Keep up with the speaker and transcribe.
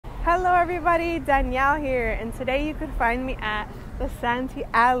Hello everybody, Danielle here, and today you could find me at the Santee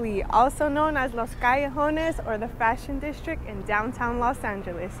Alley, also known as Los Callejones or the Fashion District in downtown Los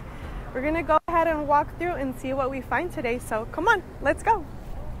Angeles. We're gonna go ahead and walk through and see what we find today, so come on, let's go.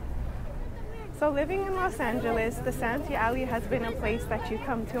 So living in Los Angeles, the Santee Alley has been a place that you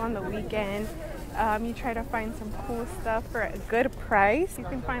come to on the weekend. You try to find some cool stuff for a good price. You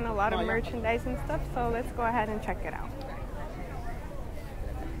can find a lot of merchandise and stuff, so let's go ahead and check it out.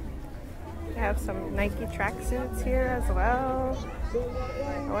 They have some Nike tracksuits here as well.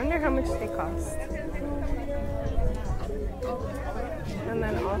 I wonder how much they cost. And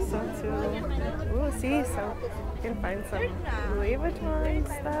then also too, see, so you can find some Louis Vuitton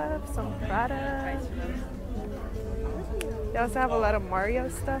stuff, some Prada. They also have a lot of Mario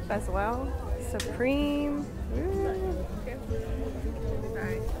stuff as well. Supreme.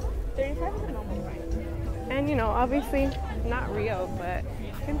 And you know, obviously not real, but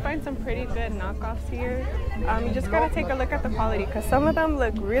you can find some pretty good knockoffs here. You just gotta take a look at the quality because some of them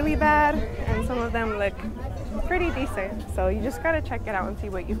look really bad and some of them look pretty decent. So you just gotta check it out and see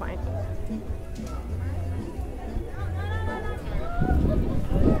what you find.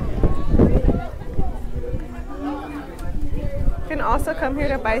 You can also come here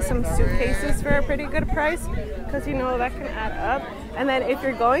to buy some suitcases for a pretty good price because you know that can add up. And then if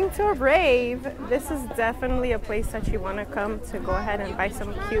you're going to a rave, this is definitely a place that you want to come to go ahead and buy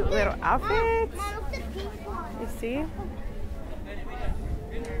some cute little outfits. You see?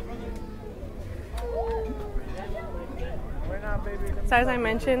 So as I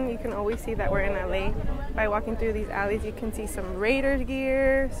mentioned, you can always see that we're in LA by walking through these alleys. You can see some Raiders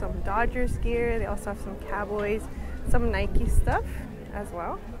gear, some Dodgers gear. They also have some Cowboys, some Nike stuff as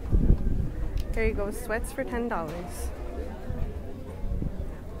well. Here you go, sweats for $10.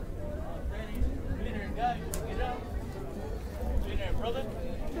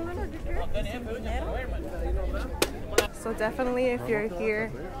 So definitely if you're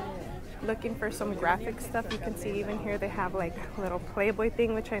here looking for some graphic stuff, you can see even here they have like a little Playboy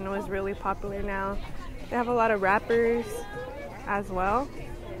thing, which I know is really popular now. They have a lot of wrappers as well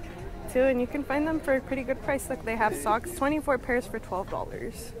too, and you can find them for a pretty good price. Look, they have socks, 24 pairs for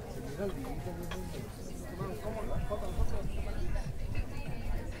 $12.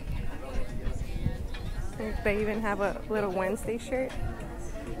 They even have a little Wednesday shirt,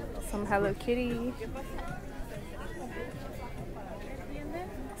 some Hello Kitty.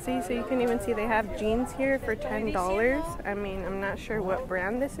 See, so you can even see they have jeans here for $10. I mean, I'm not sure what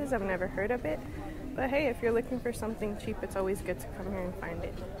brand this is. I've never heard of it. But hey, if you're looking for something cheap, it's always good to come here and find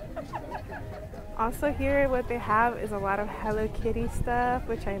it. Also here, what they have is a lot of Hello Kitty stuff,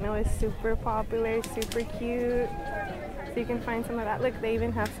 which I know is super popular, super cute. So you can find some of that. Look, they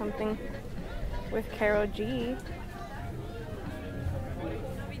even have something with Karol G.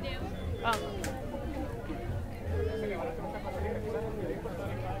 Oh.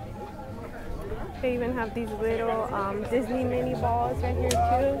 They even have these little Disney mini balls right here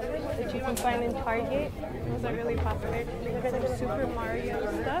too that you can find in Target. Those are really popular. Look at some Super Mario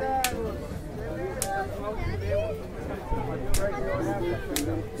stuff.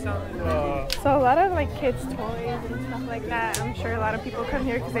 So a lot of like kids' toys and stuff like that. I'm sure a lot of people come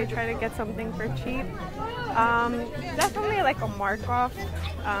here because they try to get something for cheap. Definitely like a mark-off,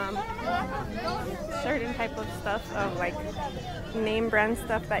 certain type of stuff of like name brand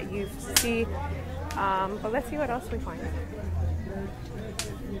stuff that you see. But let's see what else we find.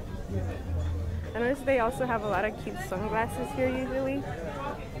 I noticed they also have a lot of cute sunglasses here usually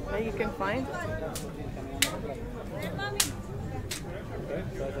that you can find.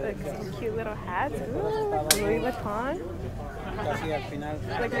 Like some cute little hats. Ooh, Louis Vuitton.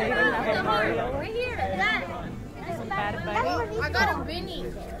 Like they even have a Mario. Right here, Dad. Some Bad Bunny. I got a Vinny.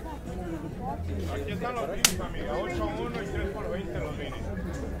 Aquí están los vinis, amiga. 8-1 y 3x20 los vinis.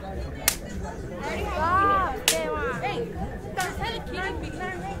 Hey, guys, had a kitty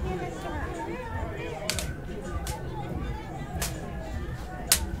picture.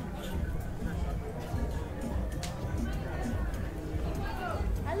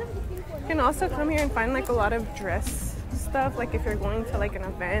 You can also come here and find like a lot of dress stuff, like if you're going to like an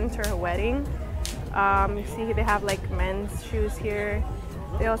event or a wedding. You see they have like men's shoes here.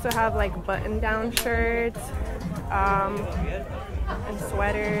 They also have like button-down shirts and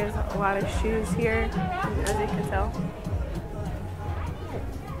sweaters, a lot of shoes here, as you can tell.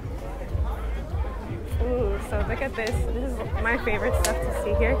 Ooh, so look at this. This is my favorite stuff to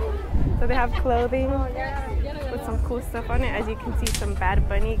see here. So they have clothing with some cool stuff on it. As you can see, some Bad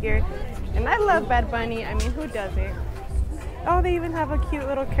Bunny gear. And I love Bad Bunny. I mean, who doesn't? Oh, they even have a cute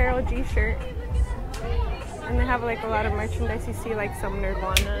little Karol G shirt. And they have like a lot of merchandise. You see like some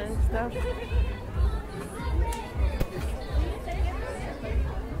Nirvana and stuff.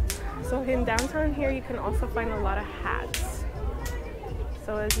 So in downtown here, you can also find a lot of hats.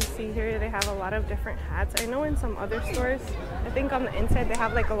 So as you see here, they have a lot of different hats. I know in some other stores, I think on the inside they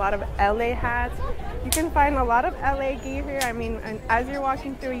have like a lot of LA hats. You can find a lot of LA gear here. I mean, and as you're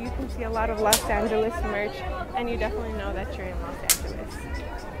walking through, you can see a lot of Los Angeles merch, and you definitely know that you're in Los Angeles.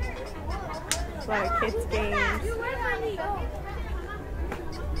 A lot of kids games.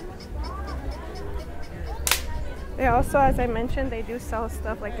 They also, as I mentioned, they do sell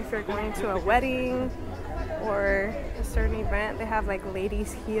stuff like if you're going to a wedding or a certain event, they have like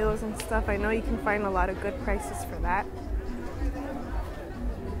ladies' heels and stuff. I know you can find a lot of good prices for that.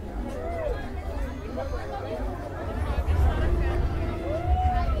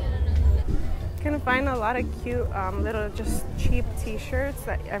 You can find a lot of cute little just cheap t-shirts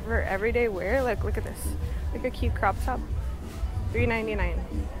that everyday wear. Like look at this, like a cute crop top, $3.99.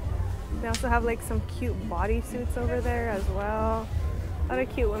 They also have like some cute bodysuits over there as well. A lot of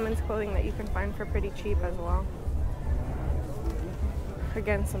cute women's clothing that you can find for pretty cheap as well.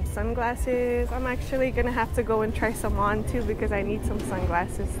 Again, some sunglasses. I'm actually gonna have to go and try some on too because I need some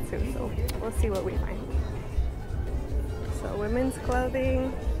sunglasses too. So we'll see what we find. So women's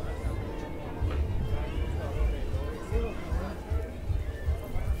clothing.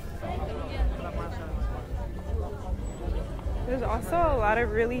 There's also a lot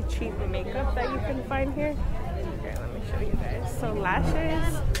of really cheap makeup that you can find here. Here, let me show you guys. So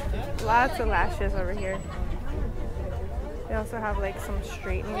lashes, lots of lashes over here. They also have like some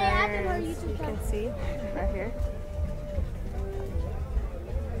straighteners, you can see right here.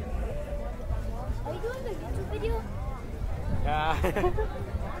 Are you doing a YouTube video? Yeah.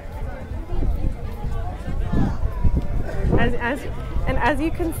 As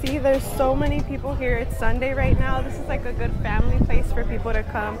you can see, there's so many people here. It's Sunday right now. This is like a good family place for people to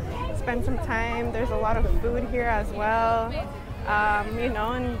come spend some time. There's a lot of food here as well, you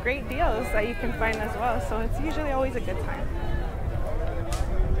know, and great deals that you can find as well. So it's usually always a good time.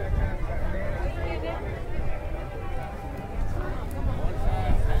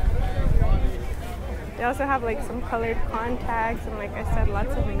 They also have like some colored contacts and like I said,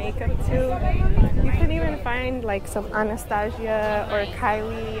 lots of makeup too. You can even find like some Anastasia or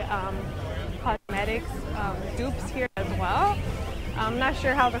Kylie Cosmetics dupes here as well. I'm not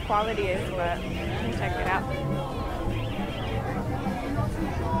sure how the quality is, but you can check it out.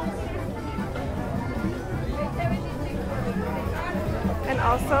 And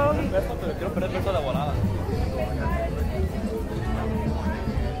also,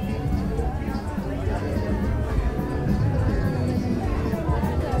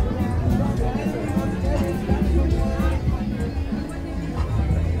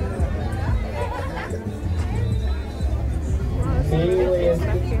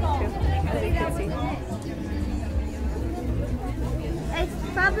 It's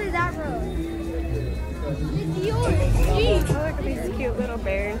probably that road. It's yours. Jeez. Oh, look at these cute little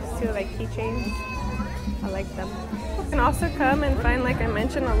bears too, like keychains. I like them. You can also come and find, like I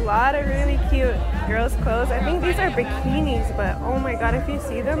mentioned, a lot of really cute girls' clothes. I think these are bikinis, but oh my god, if you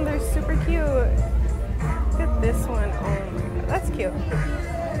see them, they're super cute. Look at this one. Oh my god, that's cute.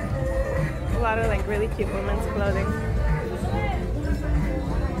 A lot of like really cute women's clothing.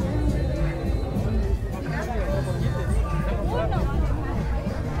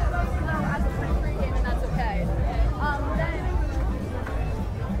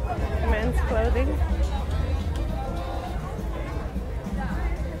 Men's clothing.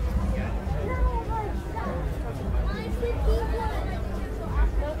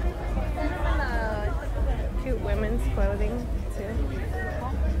 Cute women's clothing too.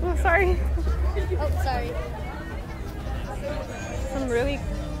 Oh, sorry. Oh, sorry. Some really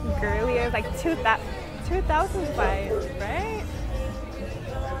girly, like 2005, right?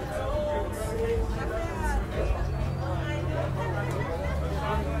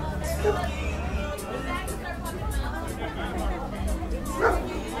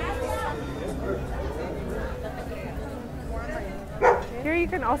 Here you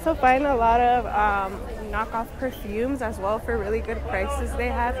can also find a lot of knockoff perfumes as well for really good prices they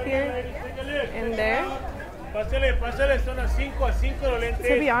have here in there. To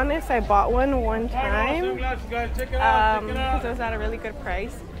be honest, I bought one time because it was at a really good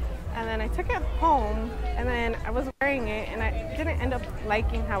price. And then I took it home and then I was wearing it and I didn't end up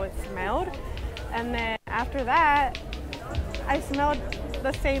liking how it smelled. And then after that, I smelled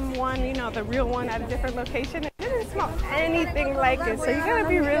the same one, you know, the real one at a different location. It didn't smell anything like it. So you gotta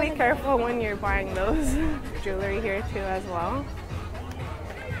be really careful when you're buying those. Jewelry here too as well.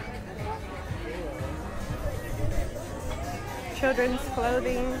 children's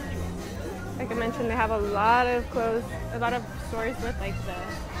clothing. Like I mentioned, they have a lot of clothes, a lot of stores with like the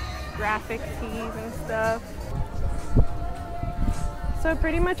graphic tees and stuff. So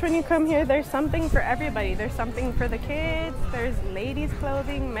pretty much when you come here, there's something for everybody. There's something for the kids, there's ladies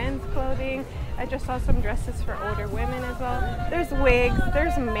clothing, men's clothing. I just saw some dresses for older women as well. There's wigs,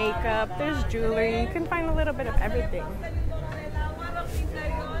 there's makeup, there's jewelry. You can find a little bit of everything.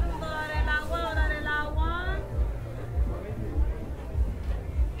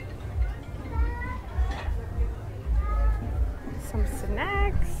 Some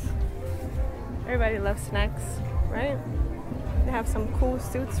snacks. Everybody loves snacks, right? They have some cool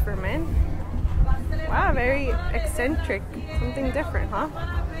suits for men. Wow, very eccentric. Something different, huh?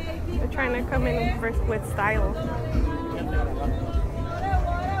 They're trying to come in with style.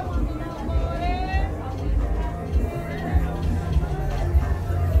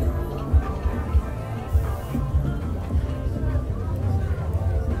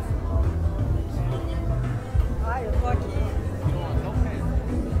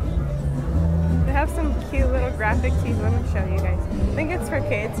 They have some cute little graphic tees. Let me show you guys. I think it's for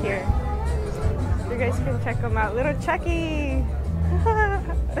kids here. You guys can check them out. Little Chucky.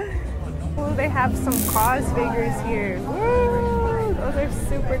 Oh, they have some Cos figures here. Woo! Those are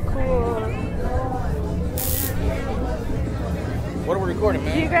super cool. What are we recording,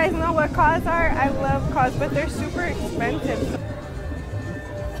 man? Do you guys know what Cos are? I love Cos, but they're super expensive.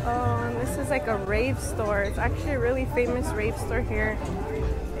 Oh, and this is like a rave store. It's actually a really famous rave store here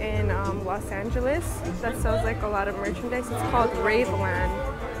in Los Angeles that sells like a lot of merchandise. It's called Raveland.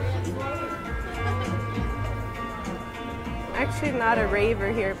 Actually not a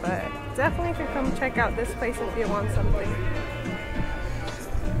raver here, but definitely could come check out this place if you want something.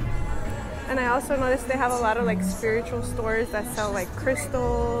 And I also noticed they have a lot of like spiritual stores that sell like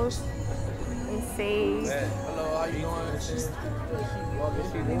crystals and sage. Hello, how you doing? What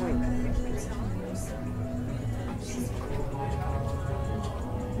is she doing?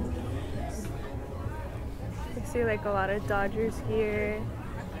 You see like a lot of Dodgers here,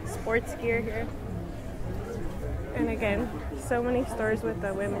 sports gear here. And again, so many stores with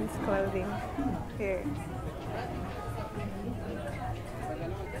the women's clothing here.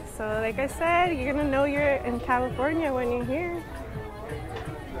 So like I said, you're gonna know you're in California when you're here.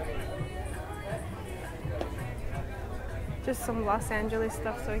 Just some Los Angeles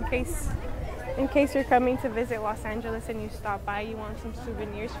stuff. So in case you're coming to visit Los Angeles and you stop by, you want some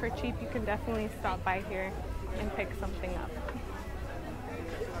souvenirs for cheap, you can definitely stop by here and pick something up.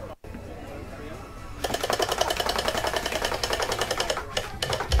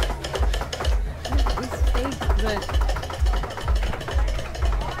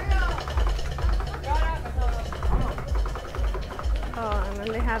 Oh, and then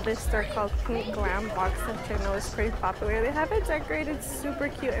they have this store called Pink Glam Box, which I know is pretty popular. They have it decorated super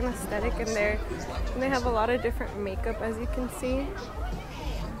cute and aesthetic in there. And they have a lot of different makeup, as you can see.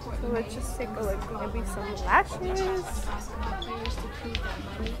 So let's just take a look. Maybe some lashes.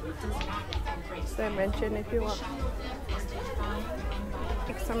 So I mentioned if you want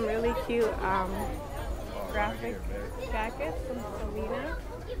like some really cute graphic jackets from Selena,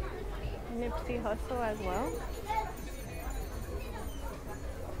 Nipsey Hussle as well.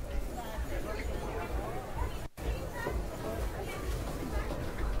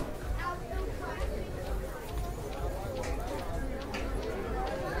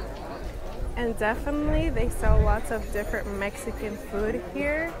 And definitely they sell lots of different Mexican food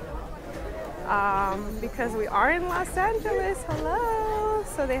here because we are in Los Angeles. Hello!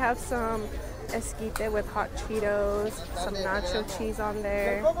 So they have some esquite with hot Cheetos, some nacho cheese on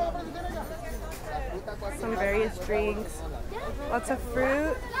there, some various drinks, lots of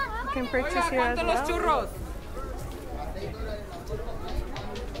fruit you can purchase here as well.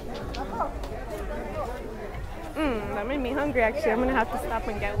 That made me hungry actually. I'm gonna have to stop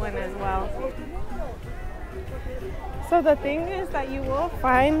and get one as well. So the thing is that you will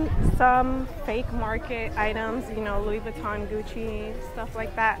find some fake market items, you know, Louis Vuitton, Gucci, stuff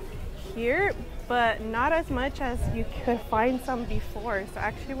like that here, but not as much as you could find some before. So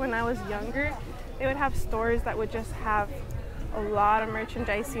actually when I was younger, they would have stores that would just have a lot of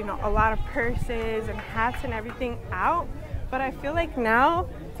merchandise, you know, a lot of purses and hats and everything out. But I feel like now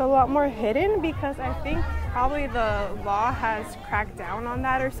it's a lot more hidden because I think probably the law has cracked down on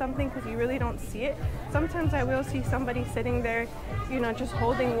that or something, because you really don't see it. Sometimes I will see somebody sitting there, you know, just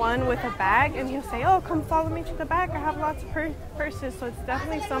holding one with a bag, and he'll say, oh, come follow me to the back, I have lots of purses. So it's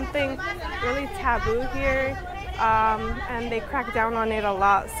definitely something really taboo here, and they crack down on it a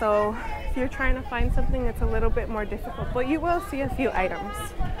lot. So if you're trying to find something, it's a little bit more difficult, but you will see a few items.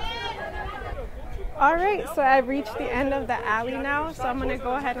 All right, so I've reached the end of the alley now, so I'm gonna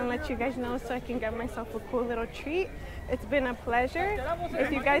go ahead and let you guys know so I can get myself a cool little treat. It's been a pleasure.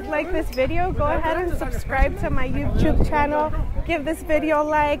 If you guys like this video, go ahead and subscribe to my YouTube channel. Give this video a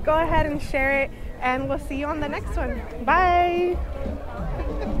like, go ahead and share it, and we'll see you on the next one. Bye.